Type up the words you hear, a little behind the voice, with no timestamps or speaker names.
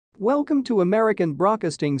Welcome to American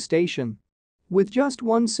Broadcasting Station. With just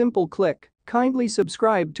one simple click, kindly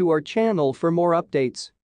subscribe to our channel for more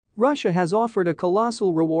updates. Russia has offered a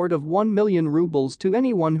colossal reward of 1 million rubles to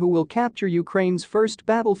anyone who will capture Ukraine's first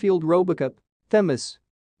battlefield Robocop, Themis.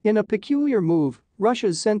 In a peculiar move,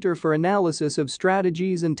 Russia's Center for Analysis of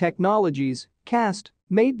Strategies and Technologies, CAST,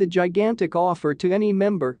 made the gigantic offer to any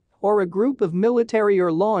member or a group of military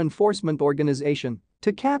or law enforcement organization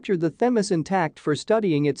to capture the Themis intact for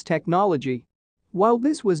studying its technology. While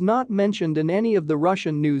this was not mentioned in any of the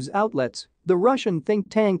Russian news outlets, the Russian think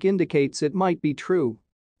tank indicates it might be true.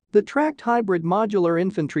 The Tracked Hybrid Modular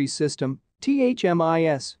Infantry System,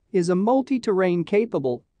 THMIS, is a multi-terrain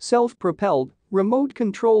capable, self-propelled,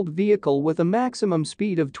 remote-controlled vehicle with a maximum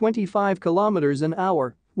speed of 25 km an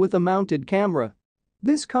hour, with a mounted camera.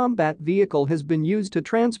 This combat vehicle has been used to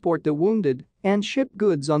transport the wounded and ship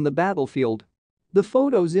goods on the battlefield. The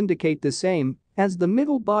photos indicate the same, as the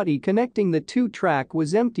middle body connecting the two track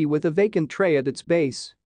was empty with a vacant tray at its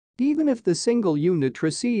base. Even if the single unit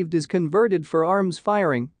received is converted for arms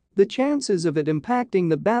firing, the chances of it impacting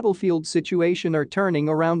the battlefield situation or turning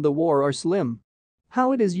around the war are slim.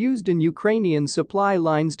 How it is used in Ukrainian supply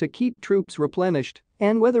lines to keep troops replenished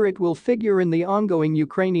and whether it will figure in the ongoing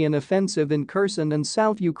Ukrainian offensive in Kherson and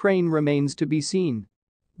South Ukraine remains to be seen.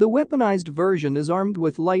 The weaponized version is armed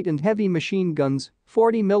with light and heavy machine guns,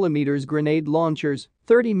 40mm grenade launchers,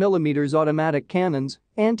 30mm automatic cannons,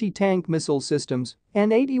 anti-tank missile systems,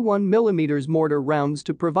 and 81mm mortar rounds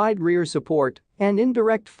to provide rear support and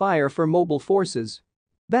indirect fire for mobile forces.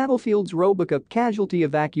 Battlefield's Robocop casualty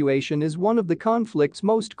evacuation is one of the conflict's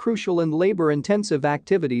most crucial and labor-intensive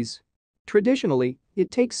activities. Traditionally, it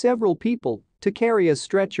takes several people to carry a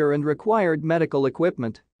stretcher and required medical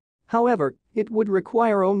equipment. However, it would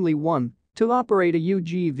require only one to operate a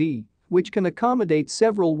UGV, which can accommodate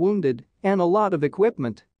several wounded and a lot of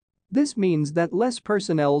equipment. This means that less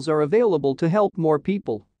personnel are available to help more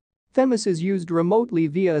people. Themis is used remotely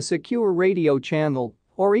via a secure radio channel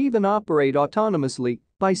or even operate autonomously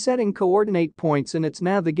by setting coordinate points in its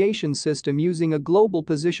navigation system using a global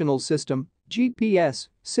positional system (GPS)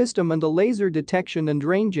 system and a laser detection and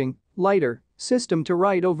ranging (LiDAR) system to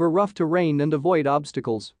ride over rough terrain and avoid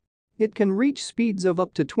obstacles. It can reach speeds of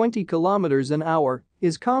up to 20 km an hour,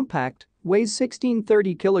 is compact, weighs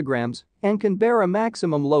 1630 kg, and can bear a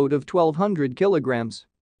maximum load of 1200 kg.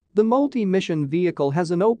 The multi-mission vehicle has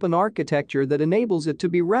an open architecture that enables it to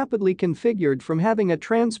be rapidly configured from having a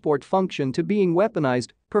transport function to being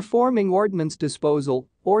weaponized, performing ordnance disposal,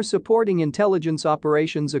 or supporting intelligence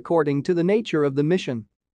operations according to the nature of the mission.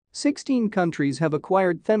 16 countries have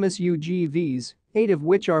acquired Themis UGVs, 8 of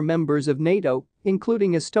which are members of NATO,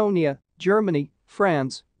 including Estonia, Germany,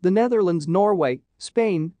 France, the Netherlands, Norway,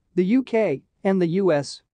 Spain, the UK, and the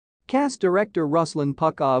US. CAST director Ruslan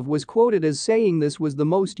Pukov was quoted as saying this was the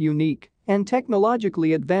most unique and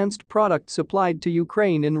technologically advanced product supplied to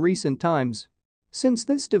Ukraine in recent times. Since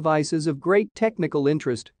this device is of great technical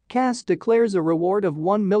interest, CAST declares a reward of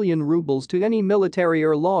 1 million rubles to any military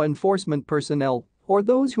or law enforcement personnel or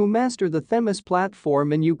those who master the Themis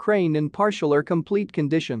platform in Ukraine in partial or complete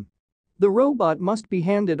condition. The robot must be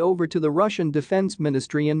handed over to the Russian Defense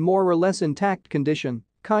Ministry in more or less intact condition.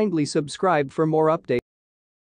 Kindly subscribe for more updates.